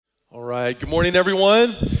All right, good morning,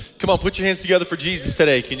 everyone. Come on, put your hands together for Jesus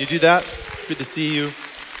today. Can you do that? Good to see you.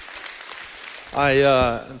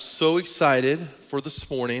 I'm so excited for this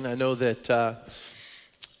morning. I know that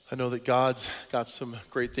God's got some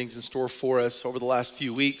great things in store for us. Over the last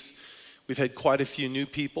few weeks, we've had quite a few new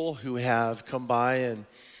people who have come by and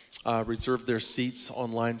reserved their seats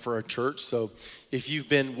online for our church. So if you've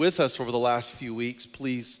been with us over the last few weeks,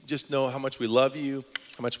 please just know how much we love you,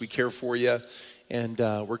 how much we care for you. And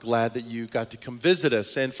we're glad that you got to come visit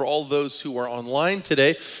us. And for all those who are online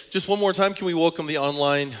today, just one more time, can we welcome the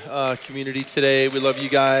online community today? We love you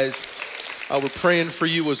guys. We're praying for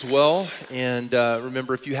you as well. And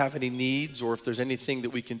remember, if you have any needs or if there's anything that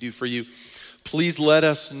we can do for you, please let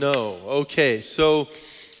us know. Okay, so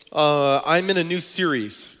I'm in a new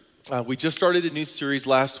series. We just started a new series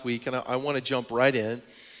last week, and I want to jump right in.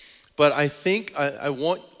 But I think I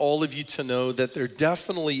want all of you to know that there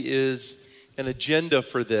definitely is an agenda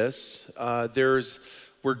for this.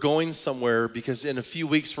 We're going somewhere because in a few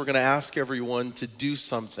weeks we're going to ask everyone to do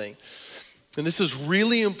something. And this is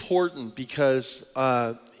really important because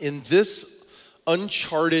in this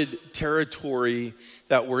uncharted territory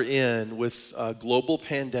that we're in with a global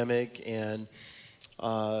pandemic and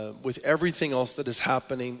with everything else that is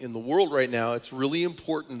happening in the world right now, it's really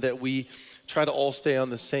important that we try to all stay on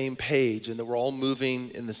the same page and that we're all moving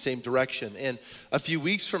in the same direction. And a few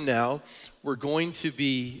weeks from now, we're going to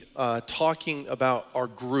be talking about our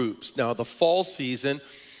groups. Now, the fall season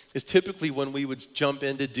is typically when we would jump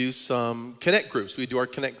in to do some connect groups. We do our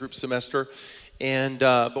connect group semester, and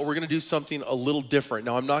but we're going to do something a little different.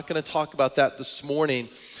 Now, I'm not going to talk about that this morning,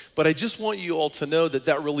 but I just want you all to know that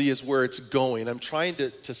that really is where it's going. I'm trying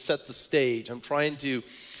to set the stage. I'm trying to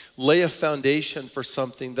lay a foundation for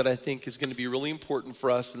something that I think is going to be really important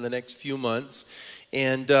for us in the next few months.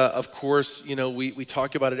 And of course, you know, we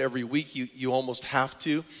talk about it every week. You almost have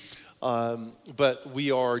to. But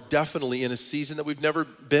we are definitely in a season that we've never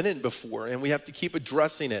been in before. And we have to keep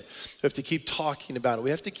addressing it. We have to keep talking about it. We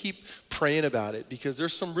have to keep praying about it because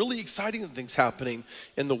there's some really exciting things happening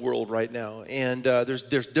in the world right now. And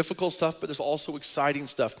there's difficult stuff, but there's also exciting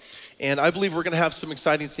stuff. And I believe we're going to have some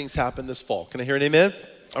exciting things happen this fall. Can I hear an amen?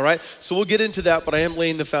 All right, so we'll get into that, but I am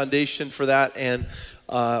laying the foundation for that, and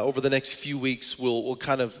over the next few weeks, we'll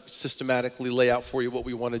kind of systematically lay out for you what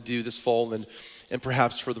we want to do this fall and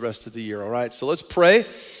perhaps for the rest of the year, all right? So let's pray,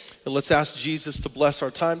 and let's ask Jesus to bless our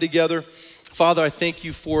time together. Father, I thank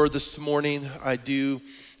you for this morning. I do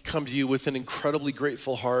come to you with an incredibly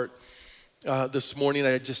grateful heart. This morning,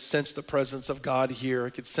 I just sensed the presence of God here. I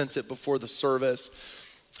could sense it before the service.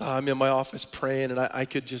 I'm in my office praying, and I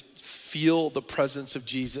could just feel the presence of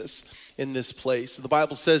Jesus in this place. The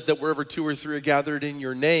Bible says that wherever two or three are gathered in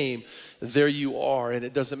your name, there you are. And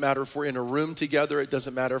it doesn't matter if we're in a room together. It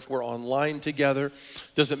doesn't matter if we're online together.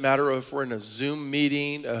 It doesn't matter if we're in a Zoom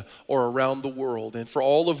meeting or around the world. And for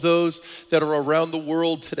all of those that are around the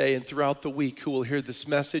world today and throughout the week who will hear this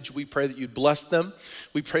message, we pray that you'd bless them.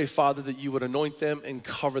 We pray, Father, that you would anoint them and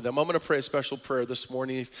cover them. I'm going to pray a special prayer this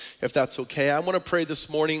morning, if that's okay. I want to pray this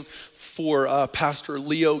morning for Pastor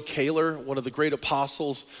Leo Kaler, one of the great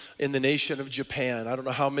apostles in the nation of Japan. I don't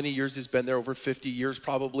know how many years he's been there, over 50 years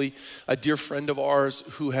probably. A dear friend of ours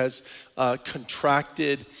who has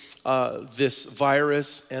contracted this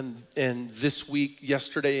virus, and this week,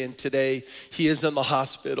 yesterday and today, he is in the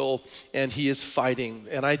hospital and he is fighting.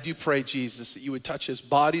 And I do pray, Jesus, that you would touch his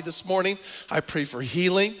body this morning. I pray for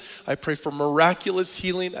healing. I pray for miraculous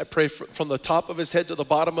healing. I pray from the top of his head to the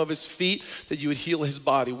bottom of his feet that you would heal his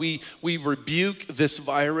body. We rebuke this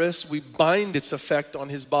virus. We bind its effect on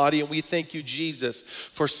his body, and we thank you, Jesus,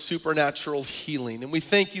 for supernatural healing. And we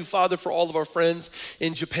thank you, Father, for all of our friends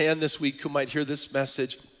in Japan this week who might hear this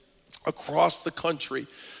message. Across the country.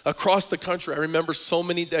 I remember so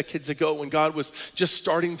many decades ago when God was just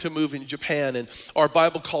starting to move in Japan, and our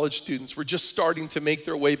Bible college students were just starting to make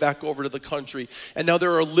their way back over to the country. And now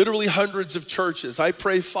there are literally hundreds of churches. I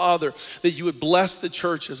pray, Father, that you would bless the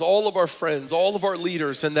churches, all of our friends, all of our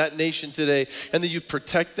leaders in that nation today, and that you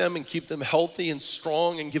protect them and keep them healthy and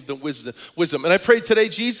strong and give them wisdom. And I pray today,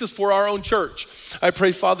 Jesus, for our own church. I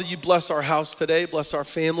pray, Father, you bless our house today, bless our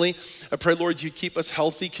family. I pray, Lord, you keep us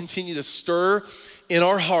healthy, continue to stir in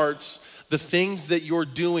our hearts the things that you're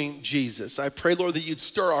doing, Jesus. I pray, Lord, that you'd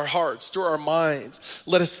stir our hearts, stir our minds.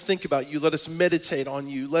 Let us think about you. Let us meditate on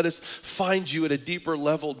you. Let us find you at a deeper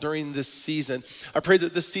level during this season. I pray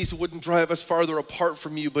that this season wouldn't drive us farther apart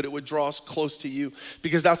from you, but it would draw us close to you,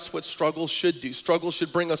 because that's what struggle should do. Struggle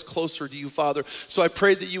should bring us closer to you, Father. So I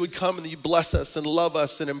pray that you would come and that you bless us and love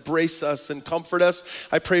us and embrace us and comfort us.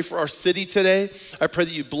 I pray for our city today. I pray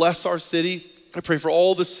that you bless our city. I pray for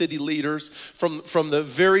all the city leaders from the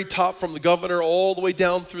very top, from the governor all the way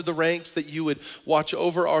down through the ranks, that you would watch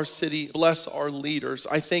over our city, bless our leaders.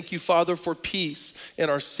 I thank you, Father, for peace in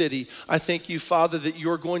our city. I thank you, Father, that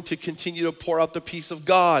you're going to continue to pour out the peace of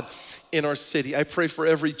God in our city. I pray for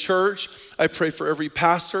every church. I pray for every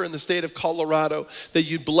pastor in the state of Colorado, that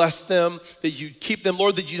you'd bless them, that you'd keep them,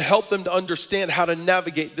 Lord, that you'd help them to understand how to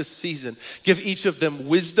navigate this season. Give each of them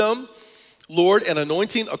wisdom, Lord, and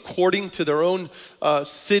anointing according to their own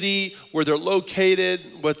city, where they're located,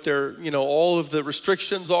 what their, all of the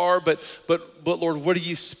restrictions are. But Lord, what are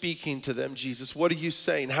you speaking to them, Jesus? What are you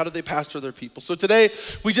saying? How do they pastor their people? So today,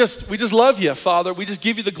 we just love you, Father. We just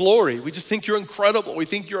give you the glory. We just think you're incredible. We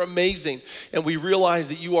think you're amazing. And we realize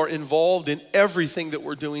that you are involved in everything that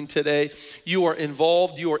we're doing today. You are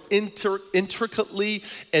involved. You are intricately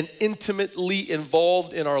and intimately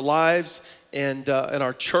involved in our lives and in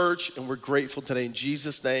our church, and we're grateful today in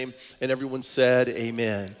Jesus' name. And everyone said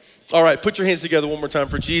amen. All right, put your hands together one more time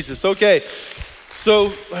for Jesus. Okay, so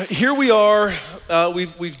here we are.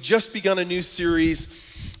 We've just begun a new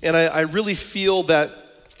series, and I really feel that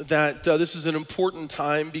this is an important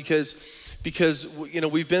time because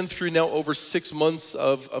we've been through now over 6 months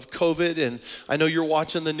of COVID, and I know you're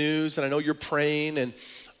watching the news, and I know you're praying, and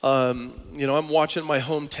I'm watching my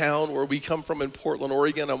hometown where we come from in Portland,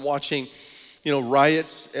 Oregon. I'm watching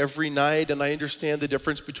riots every night, and I understand the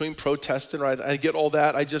difference between protest and riot. I get all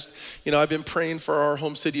that. I've been praying for our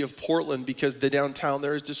home city of Portland because the downtown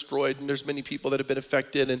there is destroyed, and there's many people that have been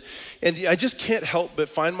affected, and I just can't help but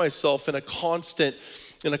find myself in a constant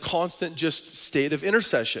just state of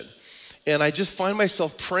intercession. And I just find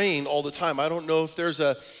myself praying all the time. I don't know if there's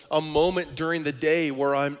a moment during the day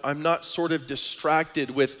where I'm not sort of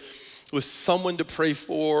distracted with someone to pray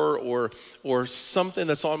for, or something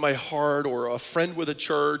that's on my heart, or a friend with a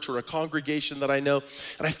church, or a congregation that I know.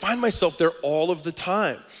 And I find myself there all of the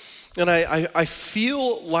time. And I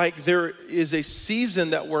feel like there is a season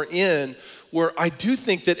that we're in where I do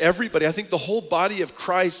think that I think the whole body of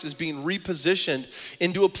Christ is being repositioned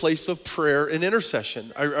into a place of prayer and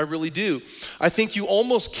intercession. I really do. I think you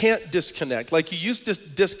almost can't disconnect. Like you used to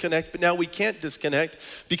disconnect, but now we can't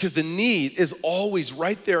disconnect because the need is always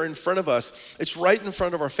right there in front of us. It's right in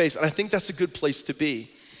front of our face. And I think that's a good place to be.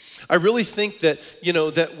 I really think that,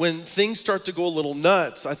 that when things start to go a little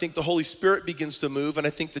nuts, I think the Holy Spirit begins to move, and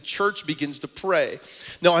I think the church begins to pray.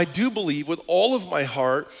 Now, I do believe with all of my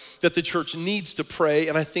heart that the church needs to pray,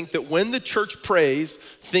 and I think that when the church prays,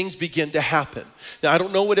 things begin to happen. Now, I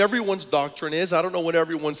don't know what everyone's doctrine is. I don't know what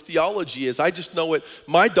everyone's theology is. I just know what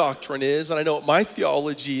my doctrine is, and I know what my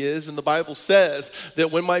theology is, and the Bible says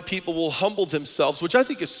that when my people will humble themselves, which I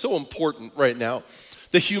think is so important right now.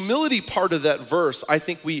 The humility part of that verse, I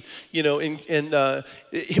think we kind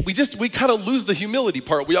of lose the humility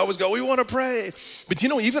part. We always go, we want to pray. But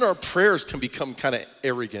even our prayers can become kind of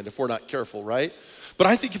arrogant if we're not careful, right? But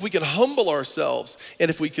I think if we can humble ourselves and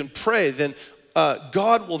if we can pray, then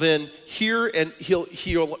God will then hear and he'll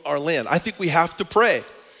heal our land. I think we have to pray.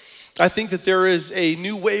 I think that there is a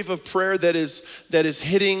new wave of prayer that is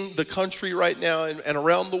hitting the country right now and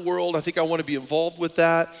around the world. I think I want to be involved with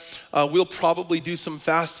that. We'll probably do some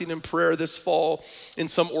fasting and prayer this fall in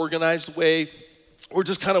some organized way. We're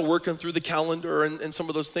just kind of working through the calendar and some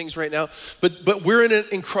of those things right now. But we're in an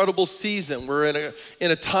incredible season. We're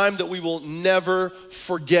in a time that we will never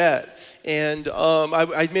forget. And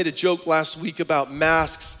I made a joke last week about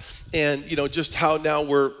masks. And just how now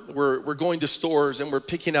we're going to stores and we're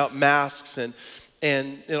picking out masks and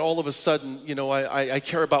all of a sudden I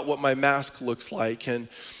care about what my mask looks like and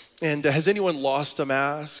has anyone lost a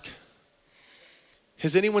mask?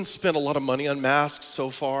 Has anyone spent a lot of money on masks so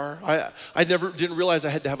far? I didn't realize I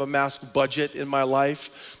had to have a mask budget in my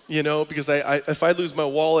life, because if I lose my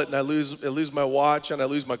wallet and I lose my watch and I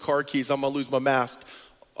lose my car keys, I'm gonna lose my mask.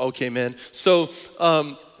 Okay, man. So.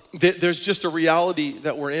 There's just a reality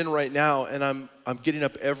that we're in right now, and I'm getting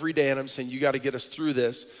up every day and I'm saying, you got to get us through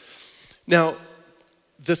this. Now,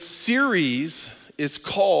 the series is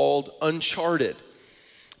called Uncharted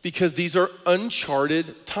because these are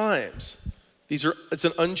uncharted times. It's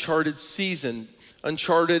an uncharted season.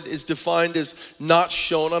 Uncharted is defined as not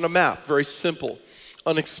shown on a map, very simple.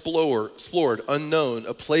 Unexplored, unknown,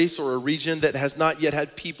 a place or a region that has not yet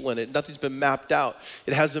had people in it. Nothing's been mapped out.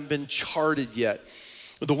 It hasn't been charted yet.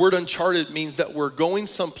 The word uncharted means that we're going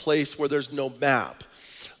someplace where there's no map.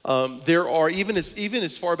 There are, even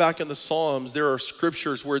as far back in the Psalms, there are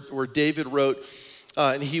scriptures where David wrote,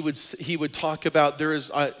 and he would talk about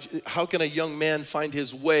how can a young man find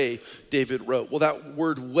his way, David wrote. Well, that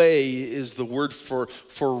word way is the word for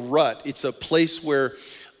rut. It's a place where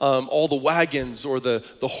all the wagons or the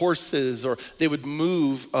horses, or they would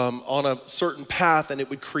move on a certain path and it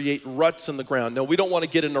would create ruts in the ground. No, we don't want to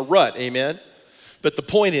get in a rut, amen? But the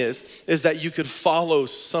point is that you could follow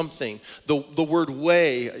something. The word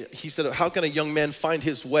way, he said, how can a young man find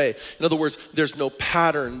his way? In other words, there's no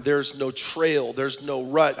pattern, there's no trail, there's no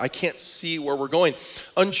rut. I can't see where we're going.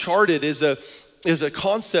 Uncharted is a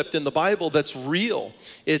concept in the Bible that's real.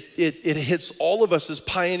 It hits all of us as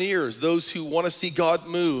pioneers, those who want to see God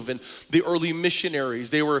move, and the early missionaries.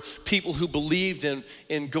 They were people who believed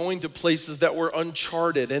in going to places that were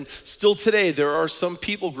uncharted. And still today, there are some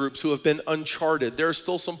people groups who have been uncharted. There are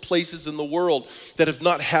still some places in the world that have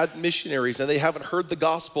not had missionaries, and they haven't heard the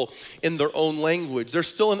gospel in their own language. There's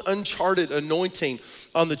still an uncharted anointing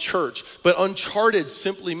on the church. But uncharted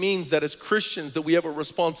simply means that as Christians that we have a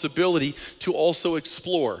responsibility to also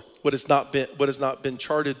explore what has not been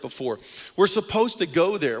charted before. We're supposed to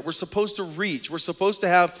go there. We're supposed to reach. We're supposed to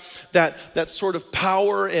have that sort of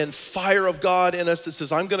power and fire of God in us that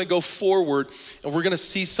says, I'm going to go forward and we're going to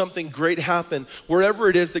see something great happen wherever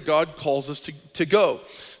it is that God calls us to go.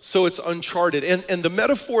 So it's uncharted. And the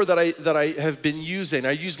metaphor that I have been using,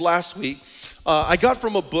 I used last week, I got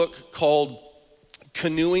from a book called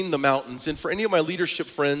Canoeing the Mountains. And for any of my leadership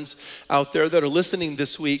friends out there that are listening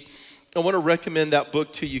this week, I want to recommend that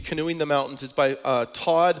book to you, Canoeing the Mountains. It's by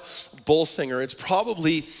Todd Bolsinger. It's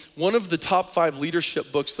probably one of the top 5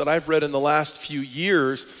 leadership books that I've read in the last few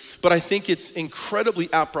years, but I think it's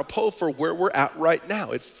incredibly apropos for where we're at right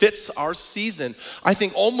now. It fits our season. I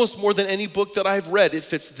think almost more than any book that I've read, it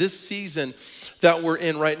fits this season that we're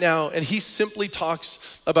in right now. And he simply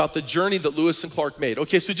talks about the journey that Lewis and Clark made.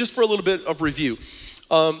 Okay, so just for a little bit of review.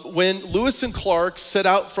 When Lewis and Clark set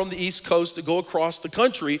out from the East Coast to go across the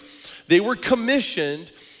country, they were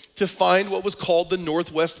commissioned to find what was called the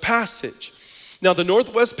Northwest Passage. Now, the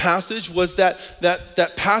Northwest Passage was that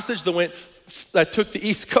passage that took the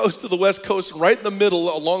East Coast to the West Coast, and right in the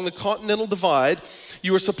middle along the Continental Divide.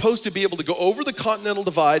 You were supposed to be able to go over the Continental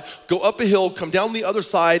Divide, go up a hill, come down the other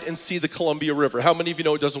side, and see the Columbia River. How many of you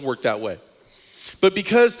know it doesn't work that way? But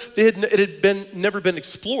because it had never been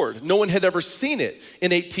explored, no one had ever seen it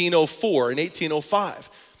in 1804, in 1805.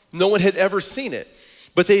 No one had ever seen it.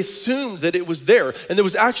 But they assumed that it was there. And there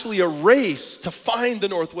was actually a race to find the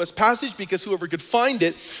Northwest Passage because whoever could find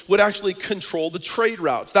it would actually control the trade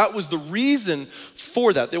routes. That was the reason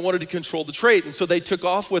for that. They wanted to control the trade. And so they took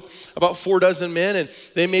off with about 4 dozen men and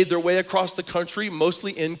they made their way across the country,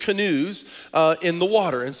 mostly in canoes in the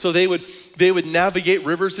water. And so they would navigate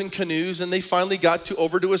rivers in canoes, and they finally got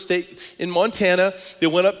over to a state in Montana. They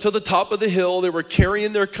went up to the top of the hill. They were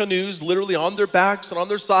carrying their canoes literally on their backs and on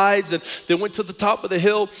their sides, and they went to the top of the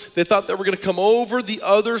hill. They thought they were going to come over the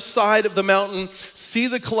other side of the mountain, see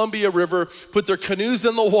the Columbia River, put their canoes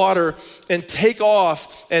in the water, and take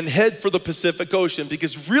off and head for the Pacific Ocean,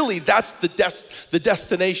 because really that's the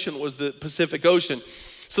destination was the Pacific Ocean.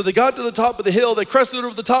 So they got to the top of the hill, they crested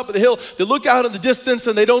over the top of the hill, they look out in the distance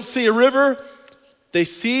and they don't see a river, they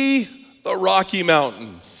see the Rocky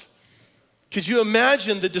Mountains. Could you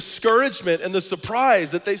imagine the discouragement and the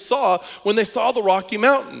surprise that they saw when they saw the Rocky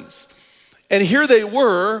Mountains? And here they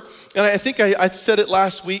were, and I think I said it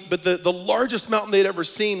last week, but the largest mountain they'd ever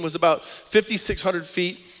seen was about 5,600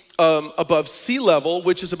 feet above sea level,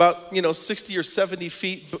 which is about 60 or 70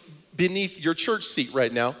 feet beneath your church seat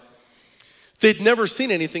right now. They'd never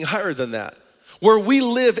seen anything higher than that. Where we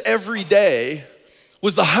live every day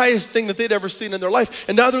was the highest thing that they'd ever seen in their life.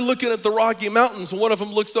 And now they're looking at the Rocky Mountains, and one of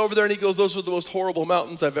them looks over there and he goes, those are the most horrible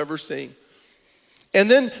mountains I've ever seen. And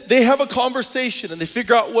then they have a conversation and they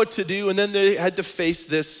figure out what to do, and then they had to face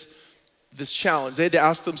this challenge. They had to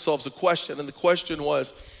ask themselves a question, and the question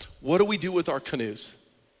was, what do we do with our canoes?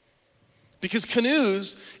 Because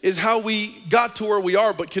canoes is how we got to where we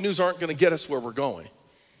are, but canoes aren't gonna get us where we're going.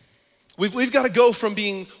 We've got to go from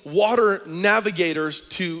being water navigators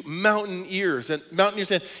to mountaineers and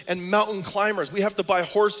mountain climbers. We have to buy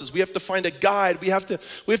horses. We have to find a guide. We have to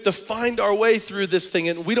find our way through this thing,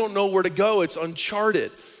 and we don't know where to go. It's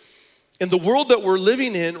uncharted. And the world that we're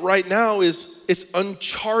living in right now it's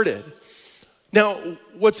uncharted. Now,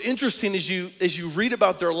 what's interesting as you read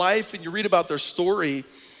about their life and you read about their story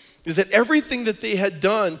is that everything that they had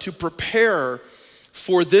done to prepare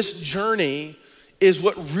for this journey is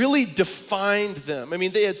what really defined them. I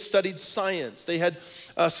mean, they had studied science. They had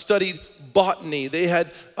studied botany.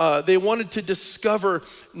 They wanted to discover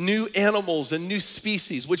new animals and new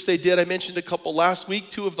species, which they did. I mentioned a couple last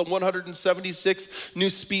week, 2 of the 176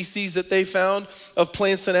 new species that they found of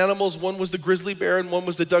plants and animals. One was the grizzly bear and one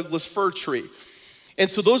was the Douglas fir tree. And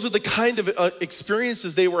so those are the kind of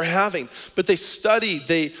experiences they were having. But they studied,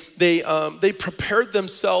 they prepared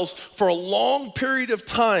themselves for a long period of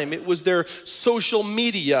time. It was their social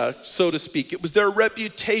media, so to speak. It was their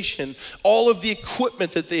reputation, all of the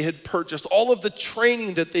equipment that they had purchased, all of the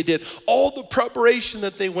training that they did, all the preparation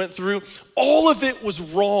that they went through. All of it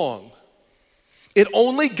was wrong. It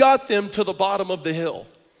only got them to the bottom of the hill.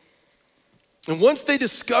 And once they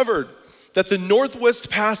discovered that the Northwest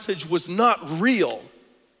Passage was not real,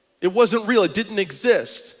 it wasn't real, it didn't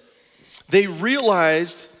exist, they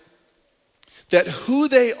realized that who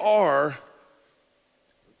they are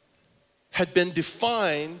had been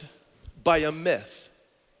defined by a myth.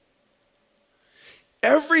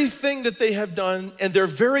 Everything that they have done and their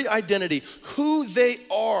very identity, who they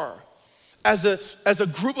are as a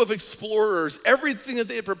group of explorers, everything that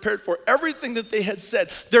they had prepared for, everything that they had said,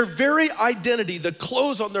 their very identity, the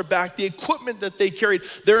clothes on their back, the equipment that they carried,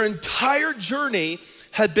 their entire journey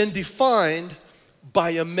had been defined by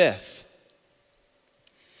a myth.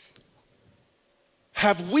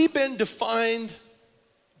 Have we been defined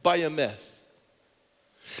by a myth?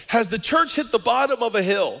 Has the church hit the bottom of a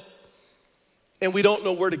hill and we don't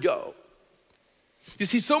know where to go? You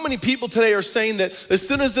see, so many people today are saying that as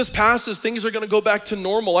soon as this passes, things are going to go back to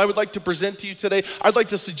normal. I would like to present to you today, I'd like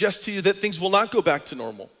to suggest to you that things will not go back to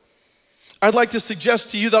normal. I'd like to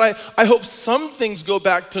suggest to you that I hope some things go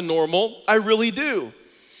back to normal. I really do.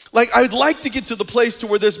 Like, I'd like to get to the place to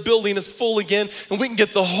where this building is full again and we can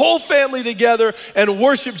get the whole family together and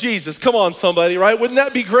worship Jesus. Come on, somebody, right? Wouldn't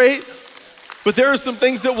that be great? But there are some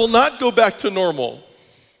things that will not go back to normal.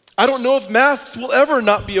 I don't know if masks will ever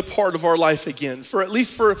not be a part of our life again, for at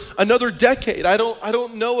least for another decade. I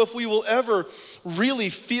don't know if we will ever really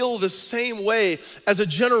feel the same way as a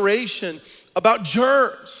generation about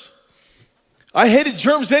germs. I hated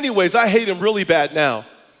germs anyways. I hate them really bad now.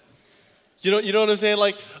 You know what I'm saying?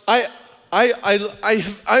 Like,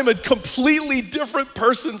 I'm a completely different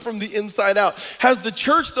person from the inside out. Has the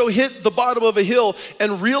church, though, hit the bottom of a hill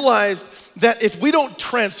and realized that if we don't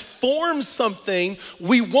transform something,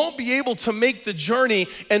 we won't be able to make the journey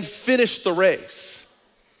and finish the race?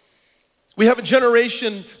 We have a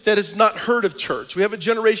generation that has not heard of church. We have a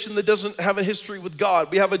generation that doesn't have a history with God.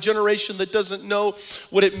 We have a generation that doesn't know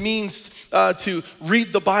what it means to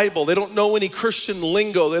read the Bible. They don't know any Christian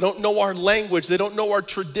lingo. They don't know our language. They don't know our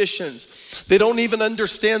traditions. They don't even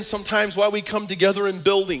understand sometimes why we come together in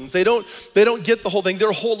buildings. They don't get the whole thing.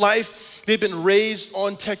 Their whole life, they've been raised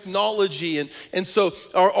on technology. And so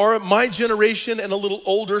my generation and a little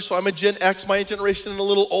older, so I'm a Gen X, my generation and a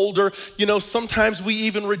little older, sometimes we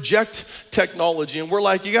even reject technology. And we're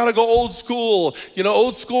like, you gotta go old school.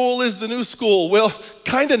 Old school is the new school. Well,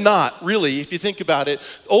 kind of not, really, if you think about it.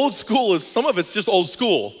 Old school is, some of it's just old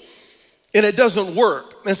school. And it doesn't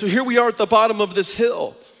work. And so here we are at the bottom of this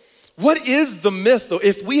hill. What is the myth, though?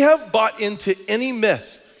 If we have bought into any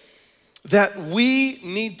myth that we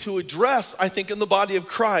need to address, I think in the body of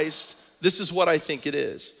Christ, this is what I think it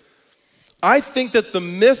is. I think that the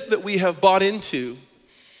myth that we have bought into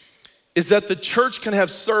is that the church can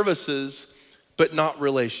have services but not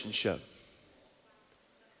relationship.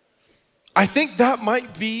 I think that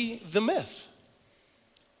might be the myth.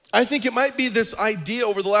 I think it might be this idea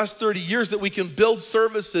over the last 30 years that we can build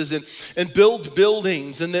services and build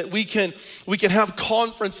buildings, and that we can have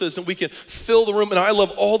conferences and we can fill the room. And I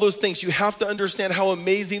love all those things. You have to understand how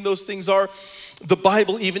amazing those things are. The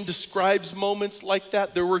Bible even describes moments like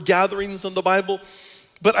that. There were gatherings in the Bible.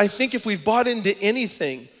 But I think if we've bought into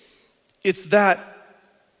anything, it's that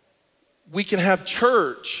we can have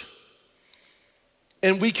church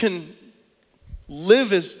and we can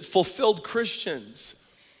live as fulfilled Christians,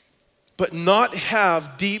 but not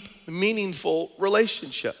have deep, meaningful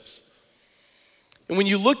relationships. And when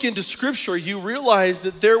you look into Scripture, you realize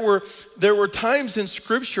that there were times in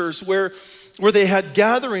Scriptures where they had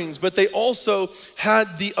gatherings, but they also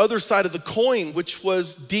had the other side of the coin, which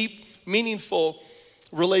was deep, meaningful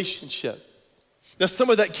relationship. Now,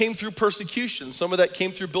 some of that came through persecution. Some of that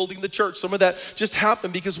came through building the church. Some of that just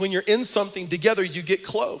happened because when you're in something together, you get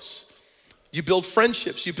close. You build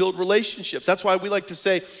friendships, you build relationships. That's why we like to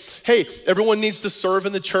say, hey, everyone needs to serve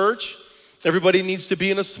in the church. Everybody needs to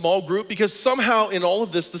be in a small group, because somehow in all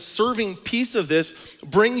of this, the serving piece of this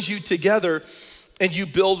brings you together and you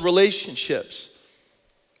build relationships.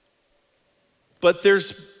 But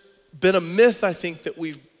there's been a myth, I think, that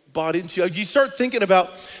we've bought into. You start thinking about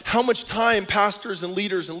how much time pastors and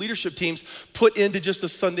leaders and leadership teams put into just a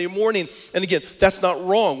Sunday morning. And again, that's not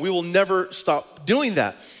wrong. We will never stop doing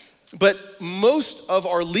that. But most of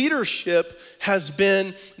our leadership has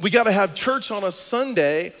been, we got to have church on a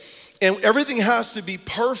Sunday, and everything has to be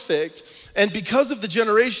perfect. And because of the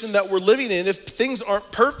generation that we're living in, if things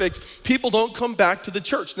aren't perfect, people don't come back to the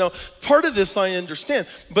church. Now, part of this I understand,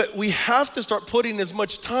 but we have to start putting as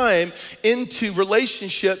much time into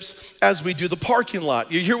relationships as we do the parking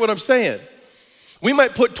lot. You hear what I'm saying? We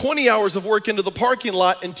might put 20 hours of work into the parking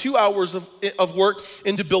lot and 2 hours of work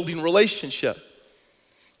into building relationship.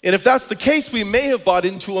 And if that's the case, we may have bought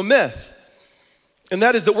into a myth. And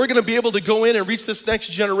that is that we're gonna be able to go in and reach this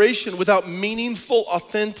next generation without meaningful,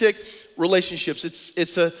 authentic relationships.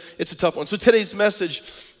 It's a tough one. So today's message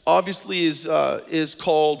obviously is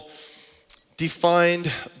called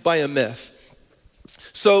Defined by a Myth.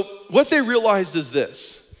 So what they realized is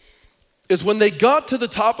this, is when they got to the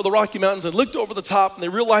top of the Rocky Mountains and looked over the top and they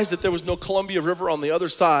realized that there was no Columbia River on the other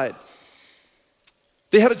side,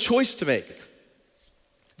 they had a choice to make.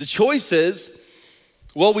 The choice is,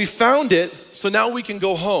 well, we found it, so now we can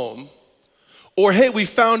go home. Or, hey, we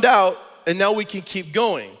found out, and now we can keep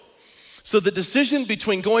going. So the decision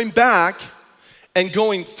between going back and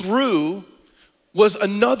going through was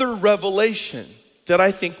another revelation that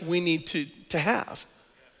I think we need to have.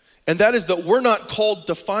 And that is that we're not called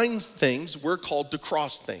to find things, we're called to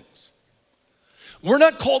cross things. We're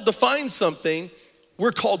not called to find something,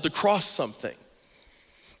 we're called to cross something.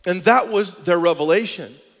 And that was their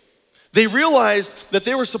revelation. They realized that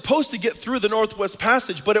they were supposed to get through the Northwest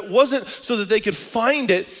Passage, but it wasn't so that they could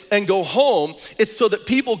find it and go home. It's so that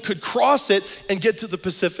people could cross it and get to the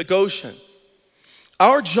Pacific Ocean.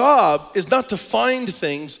 Our job is not to find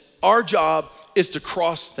things. Our job is to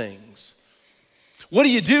cross things. What do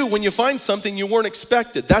you do when you find something you weren't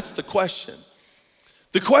expected? That's the question.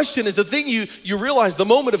 The question is, the thing you realize, the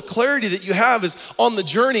moment of clarity that you have is on the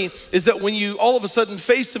journey, is that when you all of a sudden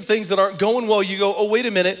face some things that aren't going well, you go, oh, wait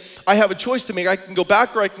a minute, I have a choice to make. I can go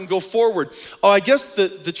back or I can go forward. Oh, I guess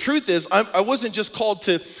the truth is, I wasn't just called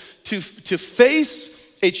to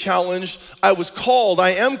face a challenge.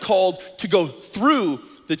 I am called to go through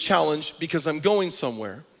the challenge because I'm going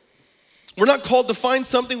somewhere. We're not called to find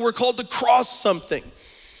something, we're called to cross something.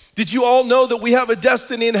 Did you all know that we have a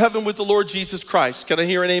destiny in heaven with the Lord Jesus Christ? Can I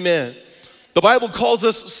hear an amen? The Bible calls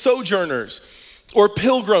us sojourners or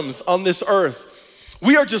pilgrims on this earth.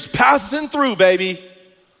 We are just passing through, baby.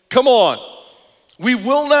 Come on. We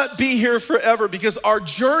will not be here forever because our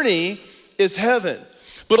journey is heaven.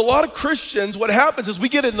 But a lot of Christians, what happens is we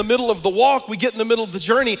get in the middle of the walk, we get in the middle of the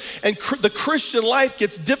journey, and the Christian life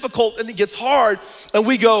gets difficult and it gets hard, and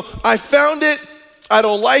we go, I found it, I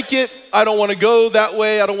don't like it, I don't wanna go that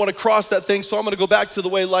way, I don't wanna cross that thing, so I'm gonna go back to the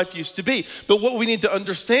way life used to be. But what we need to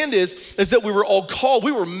understand is that we were all called,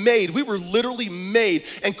 we were literally made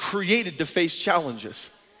and created to face challenges.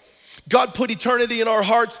 God put eternity in our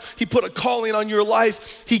hearts. He put a calling on your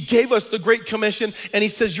life. He gave us the Great Commission, and he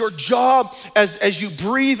says your job as you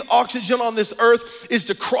breathe oxygen on this earth is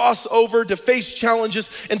to cross over, to face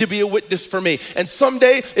challenges, and to be a witness for me. And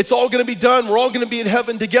someday it's all gonna be done. We're all gonna be in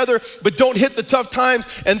heaven together, but don't hit the tough times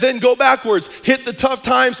and then go backwards. Hit the tough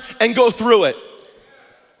times and go through it.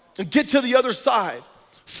 And get to the other side.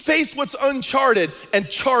 Face what's uncharted and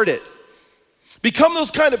chart it. Become those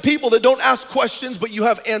kind of people that don't ask questions, but you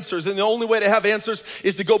have answers. And the only way to have answers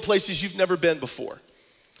is to go places you've never been before.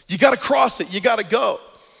 You gotta cross it, you gotta go.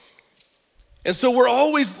 And so we're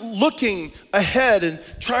always looking ahead and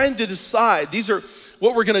trying to decide. These are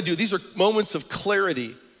what we're gonna do. These are moments of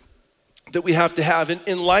clarity that we have to have.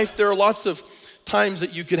 In life, there are lots of times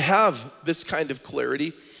that you could have this kind of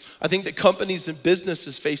clarity. I think that companies and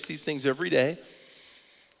businesses face these things every day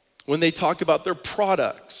when they talk about their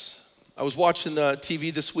products. I was watching the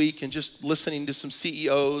TV this week and just listening to some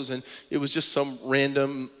CEOs, and it was just some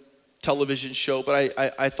random television show, but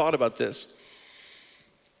I thought about this.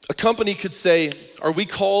 A company could say, are we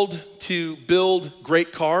called to build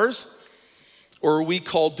great cars, or are we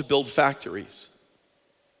called to build factories?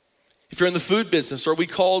 If you're in the food business, are we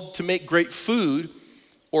called to make great food,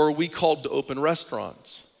 or are we called to open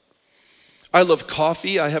restaurants? I love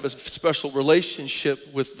coffee. I have a special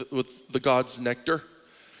relationship with the God's nectar.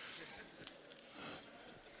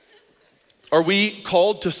 Are we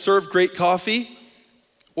called to serve great coffee,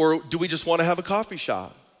 or do we just want to have a coffee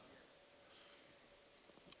shop?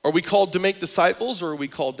 Are we called to make disciples, or are we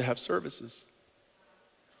called to have services?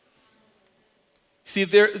 See,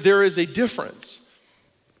 there is a difference.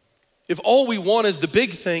 If all we want is the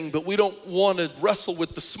big thing, but we don't want to wrestle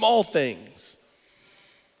with the small things.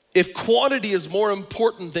 If quantity is more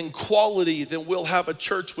important than quality, then we'll have a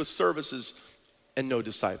church with services and no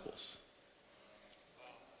disciples.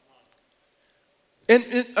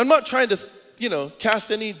 And I'm not trying to,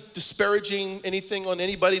 cast any disparaging anything on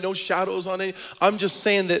anybody, no shadows on any. I'm just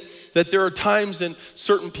saying that there are times in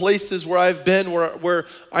certain places where I've been where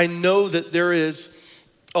I know that there is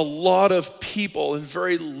a lot of people and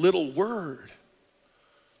very little word.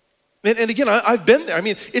 And again, I've been there. I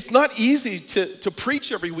mean, it's not easy to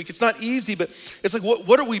preach every week. It's not easy, but it's like,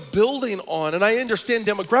 what are we building on? And I understand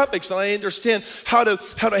demographics, and I understand how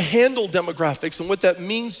to handle demographics and what that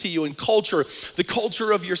means to you, and culture, the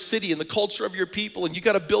culture of your city and the culture of your people. And you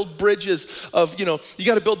got to build bridges of, you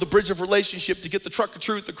got to build the bridge of relationship to get the truck of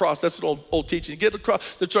truth across. That's an old teaching. Get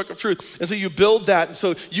across the truck of truth. And so you build that, and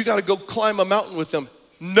so you got to go climb a mountain with them.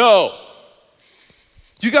 No.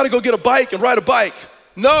 You got to go get a bike and ride a bike.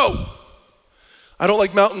 No, I don't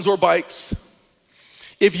like mountains or bikes.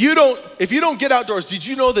 If you don't get outdoors, did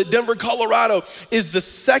you know that Denver, Colorado is the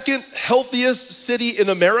second healthiest city in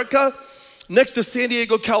America, next to San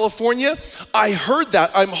Diego, California? I heard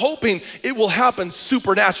that. I'm hoping it will happen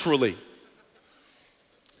supernaturally.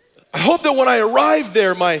 I hope that when I arrive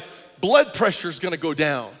there, my blood pressure is gonna go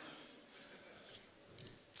down.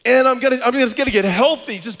 And I'm just gonna get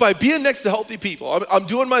healthy just by being next to healthy people. I'm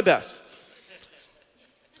doing my best.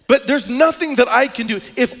 But there's nothing that I can do.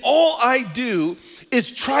 If all I do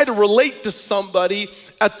is try to relate to somebody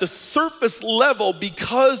at the surface level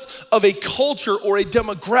because of a culture or a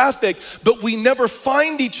demographic, but we never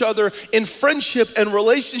find each other in friendship and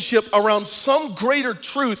relationship around some greater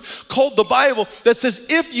truth called the Bible that says,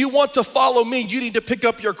 if you want to follow me, you need to pick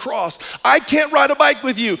up your cross. I can't ride a bike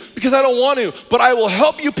with you because I don't want to, but I will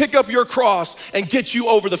help you pick up your cross and get you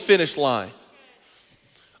over the finish line.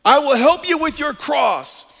 I will help you with your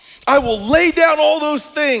cross. I will lay down all those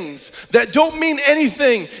things that don't mean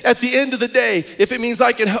anything at the end of the day if it means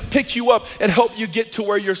I can pick you up and help you get to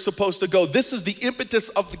where you're supposed to go. This is the impetus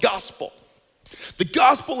of the gospel. The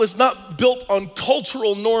gospel is not built on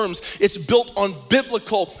cultural norms. It's built on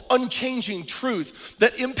biblical, unchanging truth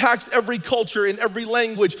that impacts every culture in every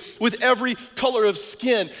language, with every color of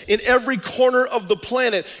skin, in every corner of the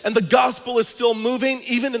planet. And the gospel is still moving,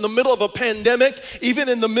 even in the middle of a pandemic, even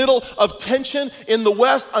in the middle of tension in the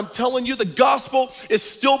West. I'm telling you, the gospel is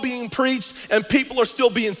still being preached and people are still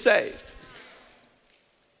being saved.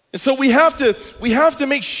 And so we have to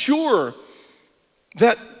make sure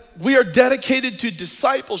that we are dedicated to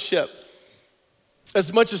discipleship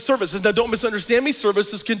as much as services. Now, don't misunderstand me.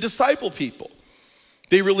 Services can disciple people.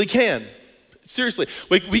 They really can. Seriously,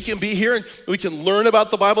 we can be here and we can learn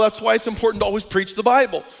about the Bible. That's why it's important to always preach the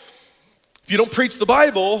Bible. If you don't preach the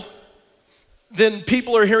Bible, then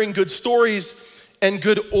people are hearing good stories and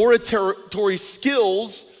good oratory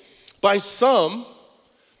skills by some,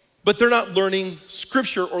 but they're not learning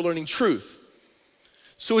scripture or learning truth.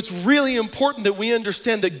 So it's really important that we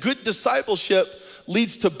understand that good discipleship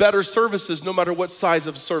leads to better services no matter what size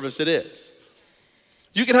of service it is.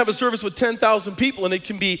 You can have a service with 10,000 people and it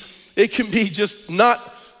can be just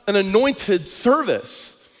not an anointed service.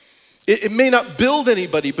 It may not build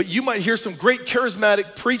anybody, but you might hear some great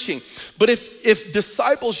charismatic preaching. But if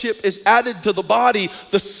discipleship is added to the body,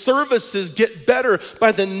 the services get better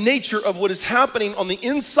by the nature of what is happening on the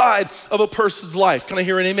inside of a person's life. Can I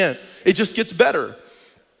hear an amen? It just gets better.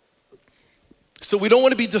 So we don't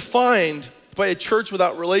want to be defined by a church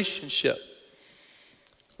without relationship.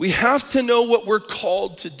 We have to know what we're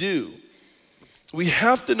called to do. We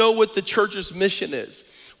have to know what the church's mission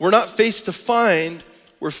is. We're not faced to find,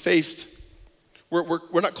 we're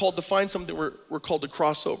not called to find something, we're called to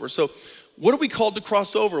cross over. So what are we called to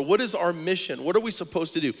cross over? What is our mission? What are we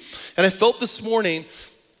supposed to do? And I felt this morning,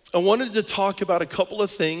 I wanted to talk about a couple of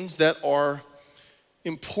things that are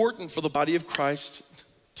important for the body of Christ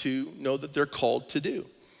to know that they're called to do.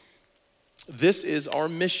 This is our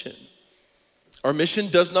mission. Our mission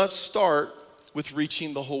does not start with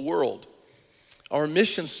reaching the whole world. Our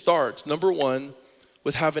mission starts, number one,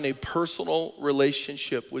 with having a personal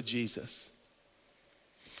relationship with Jesus.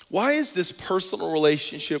 Why is this personal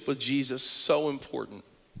relationship with Jesus so important?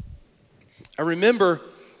 I remember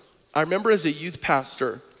as a youth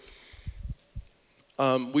pastor,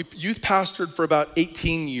 we youth pastored for about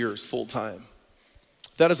 18 years full time.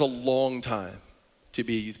 That is a long time to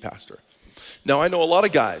be a youth pastor. Now, I know a lot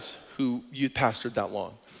of guys who youth pastored that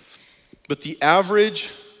long, but the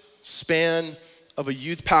average span of a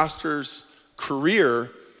youth pastor's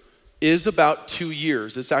career is about 2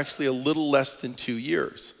 years. It's actually a little less than 2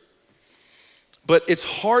 years. But it's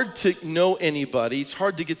hard to know anybody. It's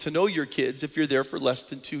hard to get to know your kids if you're there for less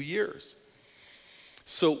than 2 years.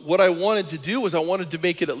 So what I wanted to do was I wanted to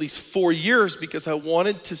make it at least 4 years because I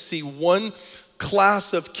wanted to see one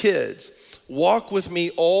class of kids walk with me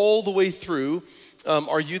all the way through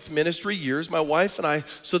our youth ministry years, my wife and I,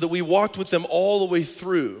 so that we walked with them all the way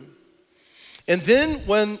through. And then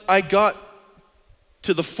when I got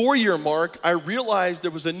to the 4-year mark, I realized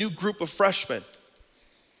there was a new group of freshmen.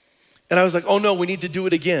 And I was like, oh no, we need to do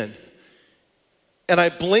it again. And I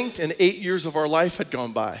blinked and 8 years of our life had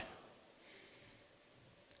gone by.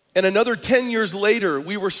 And another 10 years later,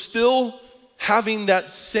 we were still having that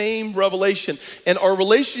same revelation. And our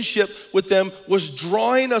relationship with them was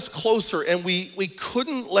drawing us closer, and we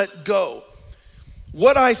couldn't let go.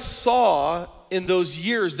 What I saw in those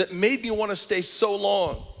years that made me want to stay so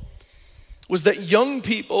long was that young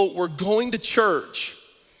people were going to church,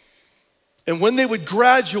 and when they would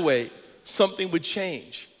graduate, something would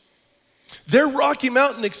change. Their Rocky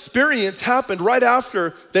Mountain experience happened right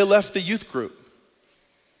after they left the youth group.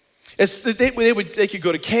 They could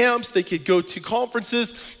go to camps, they could go to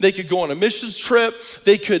conferences, they could go on a missions trip,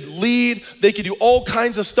 they could lead, they could do all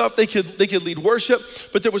kinds of stuff, they could lead worship.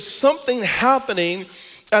 But there was something happening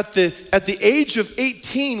at the age of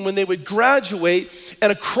 18 when they would graduate,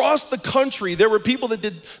 and across the country, there were people that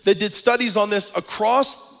did studies on this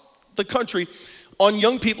across the country on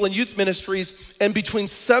young people in youth ministries, and between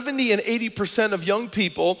 70 and 80% of young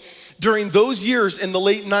people during those years in the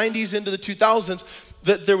late 90s into the 2000s,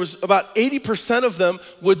 that there was about 80% of them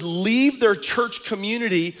would leave their church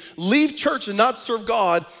community, leave church and not serve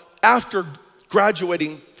God after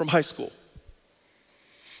graduating from high school.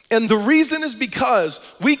 And the reason is because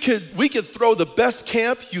we could throw the best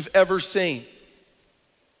camp you've ever seen.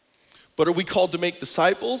 But are we called to make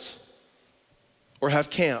disciples or have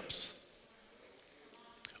camps?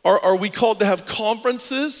 Are we called to have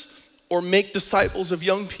conferences or make disciples of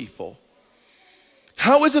young people?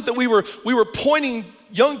 How is it that we were pointing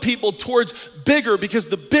young people towards bigger, because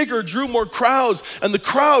the bigger drew more crowds, and the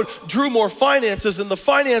crowd drew more finances, and the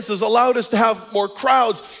finances allowed us to have more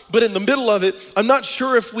crowds. But in the middle of it, I'm not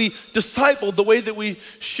sure if we discipled the way that we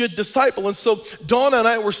should disciple. And so Donna and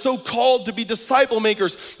I were so called to be disciple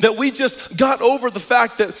makers that we just got over the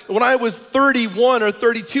fact that when I was 31 or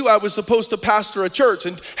 32, I was supposed to pastor a church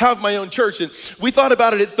and have my own church. And we thought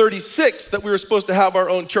about it at 36 that we were supposed to have our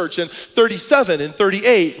own church, and 37 and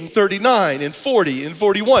 38 and 39 and 40 and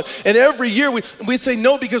 41. And every year we say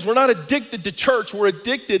no, because we're not addicted to church, we're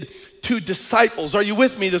addicted to disciples. Are you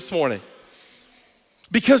with me this morning?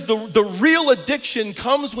 Because the real addiction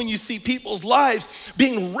comes when you see people's lives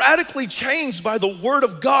being radically changed by the word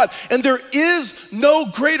of God. And there is no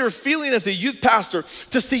greater feeling as a youth pastor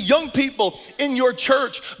to see young people in your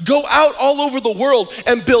church go out all over the world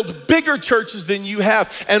and build bigger churches than you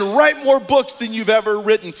have, and write more books than you've ever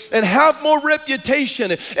written, and have more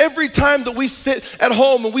reputation. Every time that we sit at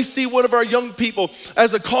home and we see one of our young people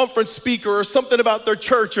as a conference speaker or something about their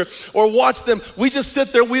church, or watch them, we just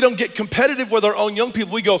sit there and we don't get competitive with our own young people.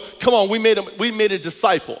 We go, come on, we made a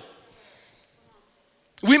disciple.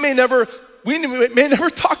 We may never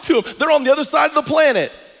talk to them. They're on the other side of the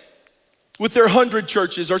planet with their 100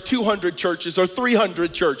 churches or 200 churches or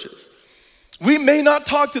 300 churches. We may not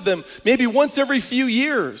talk to them maybe once every few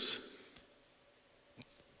years.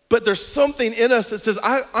 But there's something in us that says,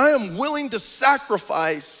 I am willing to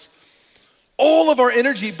sacrifice all of our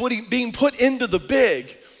energy being put into the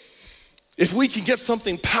big if we can get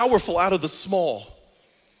something powerful out of the small.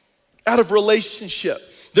 Out of relationship.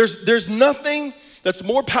 There's nothing that's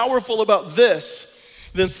more powerful about this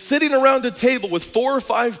than sitting around a table with 4 or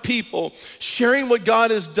 5 people, sharing what God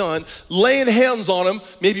has done, laying hands on them,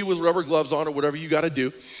 maybe with rubber gloves on or whatever you gotta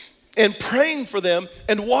do, and praying for them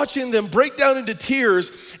and watching them break down into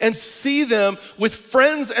tears and see them with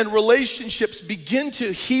friends and relationships begin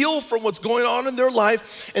to heal from what's going on in their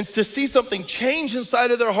life, and to see something change inside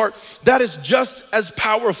of their heart. That is just as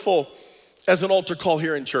powerful as an altar call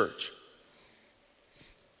here in church.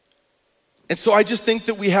 And so I just think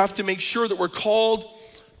that we have to make sure that we're called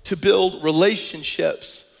to build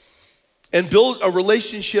relationships, and build a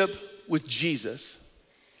relationship with Jesus.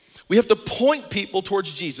 We have to point people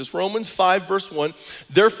towards Jesus. Romans 5 verse 1,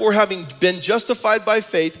 therefore having been justified by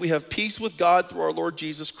faith, we have peace with God through our Lord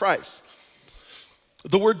Jesus Christ.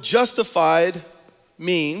 The word justified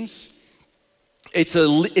means it's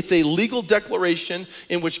a legal declaration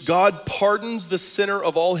in which God pardons the sinner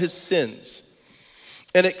of all his sins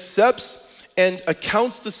and accepts and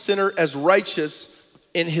accounts the sinner as righteous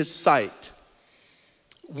in his sight.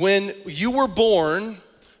 When you were born,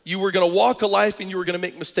 you were gonna walk a life and you were gonna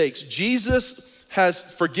make mistakes. Jesus has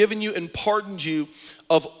forgiven you and pardoned you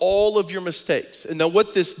of all of your mistakes. And now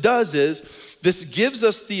what this does is, this gives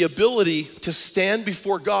us the ability to stand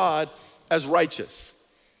before God as righteous.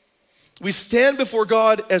 We stand before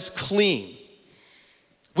God as clean.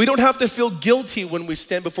 We don't have to feel guilty when we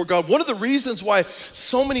stand before God. One of the reasons why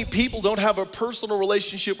so many people don't have a personal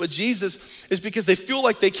relationship with Jesus is because they feel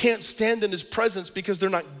like they can't stand in his presence because they're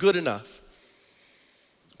not good enough.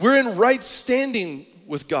 We're in right standing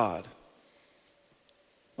with God.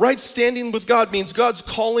 Right standing with God means God's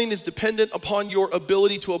calling is dependent upon your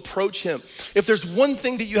ability to approach him. If there's one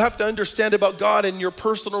thing that you have to understand about God and your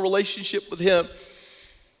personal relationship with him,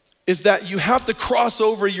 is that you have to cross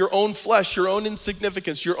over your own flesh, your own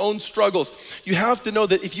insignificance, your own struggles. You have to know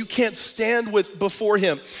that if you can't stand before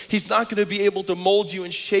him, he's not going to be able to mold you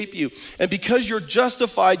and shape you. And because you're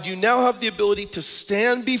justified, you now have the ability to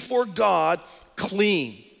stand before God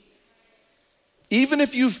clean. Even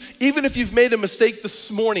if you've made a mistake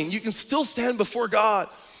this morning, you can still stand before God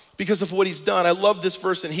because of what he's done. I love this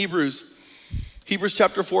verse in Hebrews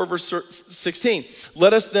chapter 4, verse 16.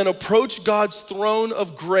 Let us then approach God's throne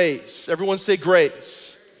of grace. Everyone say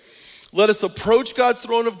grace. Let us approach God's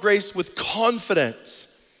throne of grace with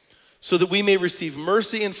confidence so that we may receive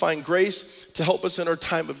mercy and find grace to help us in our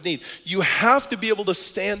time of need. You have to be able to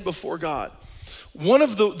stand before God. One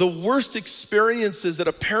of the worst experiences that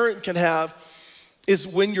a parent can have is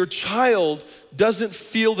when your child doesn't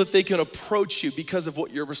feel that they can approach you because of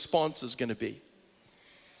what your response is gonna be.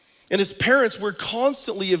 And as parents, we're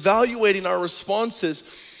constantly evaluating our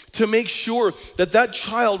responses to make sure that that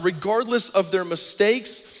child, regardless of their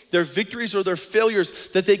mistakes, their victories or their failures,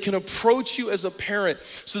 that they can approach you as a parent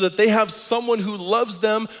so that they have someone who loves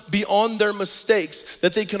them beyond their mistakes,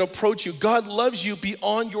 that they can approach you. God loves you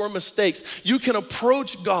beyond your mistakes. You can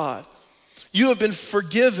approach God. You have been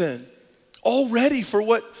forgiven already for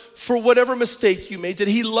whatever mistake you made, that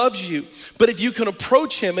he loves you. But if you can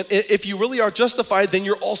approach him, and if you really are justified, then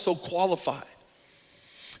you're also qualified.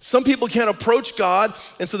 Some people can't approach God,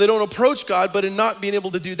 and so they don't approach God, but in not being able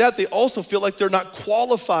to do that, they also feel like they're not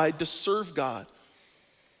qualified to serve God.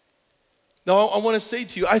 Now, I want to say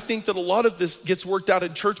to you, I think that a lot of this gets worked out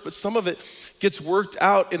in church, but some of it gets worked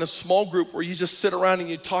out in a small group where you just sit around and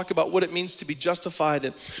you talk about what it means to be justified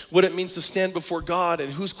and what it means to stand before God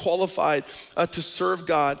and who's qualified to serve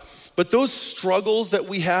God. But those struggles that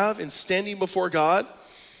we have in standing before God,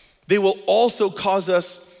 they will also cause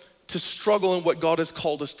us to struggle in what God has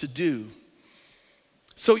called us to do.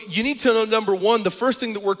 So you need to know, number one, the first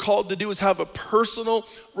thing that we're called to do is have a personal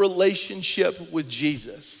relationship with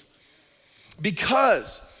Jesus.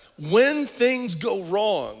 Because when things go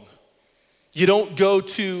wrong, you don't go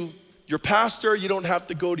to your pastor, you don't have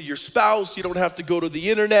to go to your spouse, you don't have to go to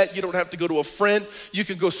the internet, you don't have to go to a friend, you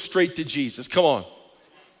can go straight to Jesus. Come on.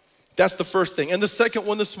 That's the first thing. And the second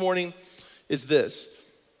one this morning is this,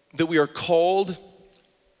 that we are called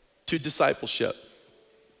to discipleship.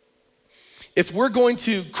 If we're going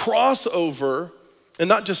to cross over and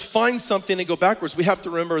not just find something and go backwards, we have to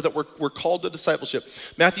remember that we're called to discipleship.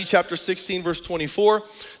 Matthew chapter 16, verse 24,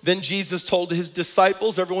 then Jesus told his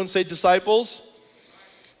disciples, everyone say disciples,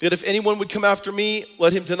 that if anyone would come after me,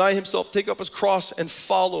 let him deny himself, take up his cross and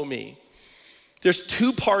follow me. There's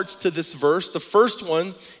two parts to this verse. The first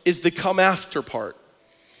one is the come after part.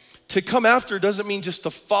 To come after doesn't mean just to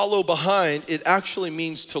follow behind, it actually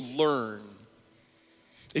means to learn.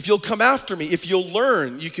 If you'll come after me, if you'll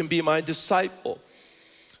learn, you can be my disciple.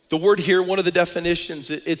 The word here, one of the definitions,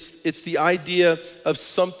 it's the idea of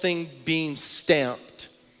something being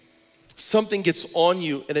stamped. Something gets on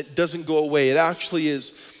you and it doesn't go away. It actually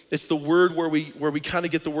is, it's the word where we kind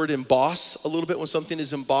of get the word emboss a little bit when something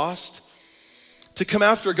is embossed. To come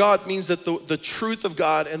after God means that the truth of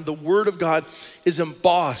God and the word of God is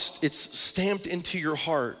embossed. It's stamped into your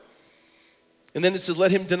heart. And then it says,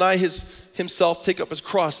 let him deny himself, take up his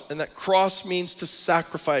cross. And that cross means to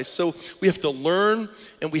sacrifice. So we have to learn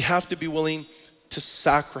and we have to be willing to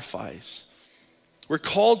sacrifice. We're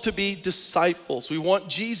called to be disciples. We want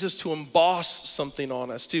Jesus to emboss something on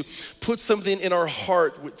us, to put something in our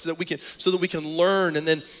heart so that we can learn and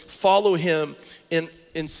then follow him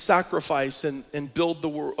in sacrifice and build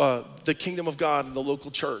the kingdom of God in the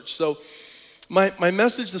local church. So my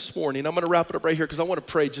message this morning, I'm gonna wrap it up right here because I wanna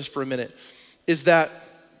pray just for a minute, is that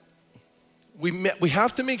we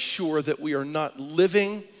have to make sure that we are not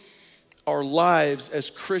living our lives as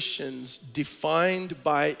Christians defined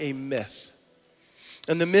by a myth.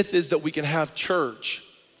 And the myth is that we can have church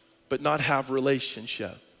but not have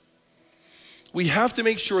relationship. We have to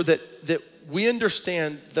make sure that we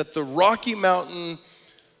understand that the Rocky Mountain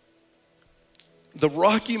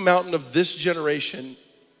of this generation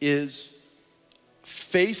is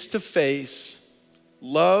face-to-face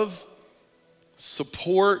love,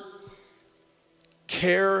 support,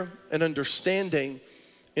 care, and understanding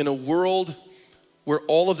in a world where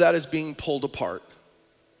all of that is being pulled apart.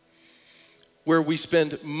 where we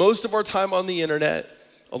spend most of our time on the internet,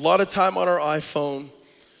 a lot of time on our iPhone.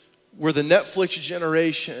 We're the Netflix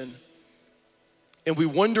generation, and we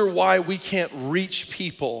wonder why we can't reach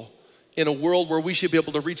people in a world where we should be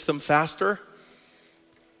able to reach them faster.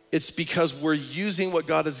 It's because we're using what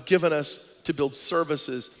God has given us to build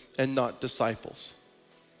services and not disciples.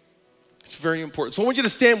 It's very important. So I want you to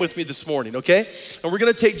stand with me this morning, okay? And we're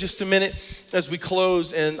gonna take just a minute as we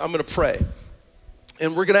close, and I'm gonna pray.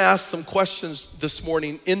 And we're gonna ask some questions this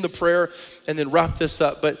morning in the prayer and then wrap this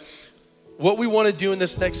up. But what we wanna do in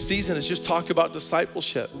this next season is just talk about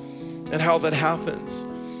discipleship and how that happens.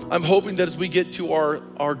 I'm hoping that as we get to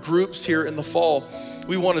our groups here in the fall,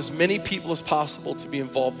 we want as many people as possible to be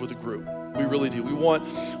involved with a group. We really do. We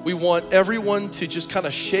want everyone to just kind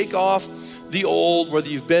of shake off the old, whether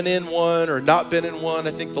you've been in one or not been in one.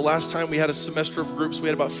 I think the last time we had a semester of groups, we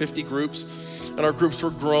had about 50 groups, and our groups were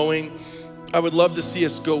growing. I would love to see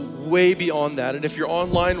us go way beyond that. And if you're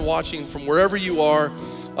online watching from wherever you are,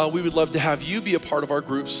 we would love to have you be a part of our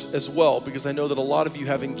groups as well, because I know that a lot of you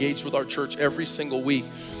have engaged with our church every single week.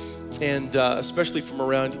 And especially from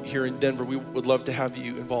around here in Denver, we would love to have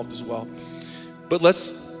you involved as well. But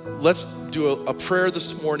let's do a prayer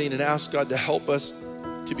this morning and ask God to help us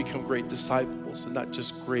to become great disciples, and not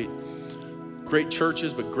just great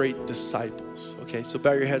churches, but great disciples. Okay, so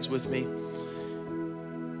bow your heads with me.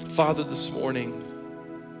 Father, this morning,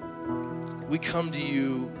 we come to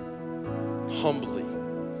you humbly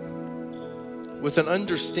with an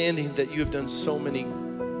understanding that you have done so many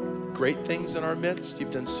great things in our midst.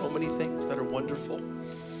 You've done so many things that are wonderful.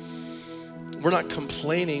 We're not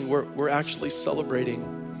complaining, we're actually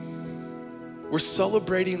celebrating. We're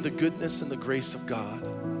celebrating the goodness and the grace of God.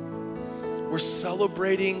 We're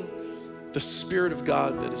celebrating the Spirit of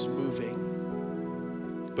God that is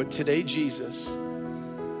moving. But today, Jesus,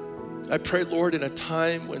 I pray, Lord, in a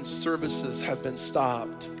time when services have been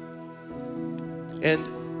stopped, and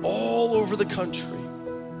all over the country,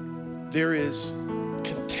 there is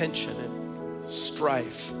contention and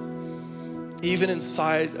strife, even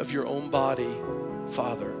inside of your own body,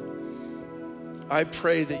 Father. I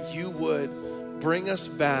pray that you would bring us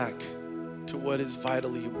back to what is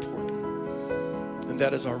vitally important, and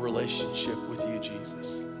that is our relationship with you,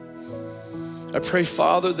 Jesus. I pray,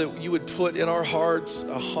 Father, that you would put in our hearts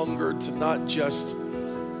a hunger to not just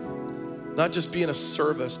be in a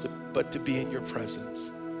service, but to be in your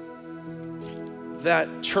presence. That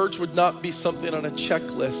church would not be something on a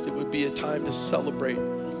checklist. It would be a time to celebrate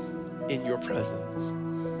in your presence.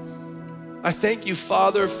 I thank you,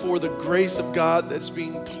 Father, for the grace of God that's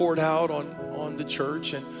being poured out on the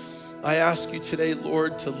church. And I ask you today,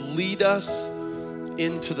 Lord, to lead us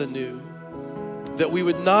into the new. That we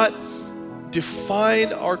would not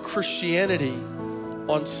define our Christianity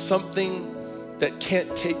on something that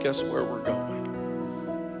can't take us where we're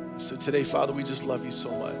going. So today, Father, we just love you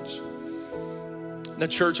so much. Now,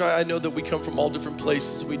 church, I know that we come from all different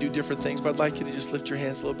places and we do different things, but I'd like you to just lift your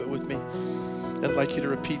hands a little bit with me. And I'd like you to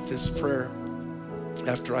repeat this prayer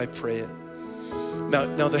after I pray it.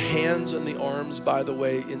 Now the hands and the arms, by the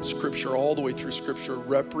way, in Scripture, all the way through Scripture,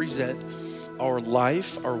 represent our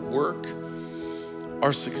life, our work,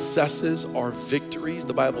 our successes, our victories.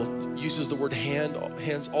 The Bible uses the word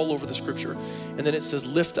hands all over the Scripture. And then it says,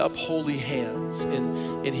 lift up holy hands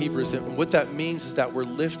in Hebrews. And what that means is that we're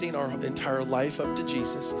lifting our entire life up to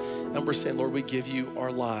Jesus. And we're saying, Lord, we give you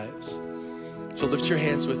our lives. So lift your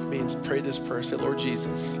hands with me and pray this prayer. Say, Lord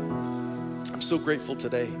Jesus, I'm so grateful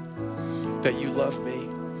today that you love me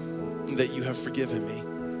and that you have forgiven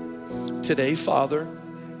me. Today, Father,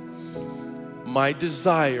 my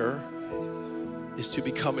desire is to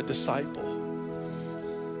become a disciple.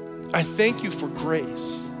 I thank you for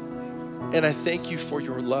grace, and I thank you for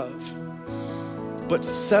your love. But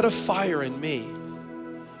set a fire in me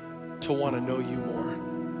to want to know you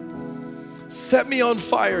more. Set me on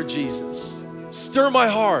fire, Jesus. Stir my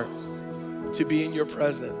heart to be in your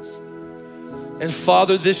presence. And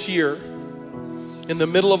Father, this year, in the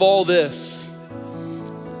middle of all this,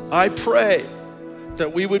 I pray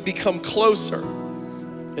that we would become closer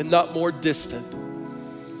and not more distant.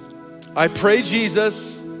 I pray,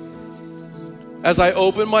 Jesus, as I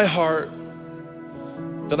open my heart,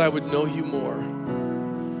 that I would know you more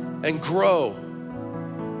and grow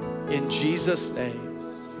in Jesus' name.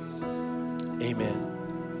 Amen.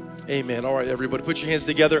 Amen. All right, everybody, put your hands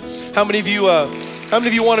together. How many of you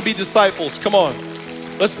want to be disciples? Come on.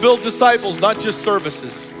 Let's build disciples, not just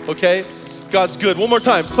services, okay? God's good. One more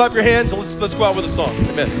time. Clap your hands and let's go out with a song.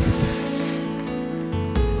 Amen.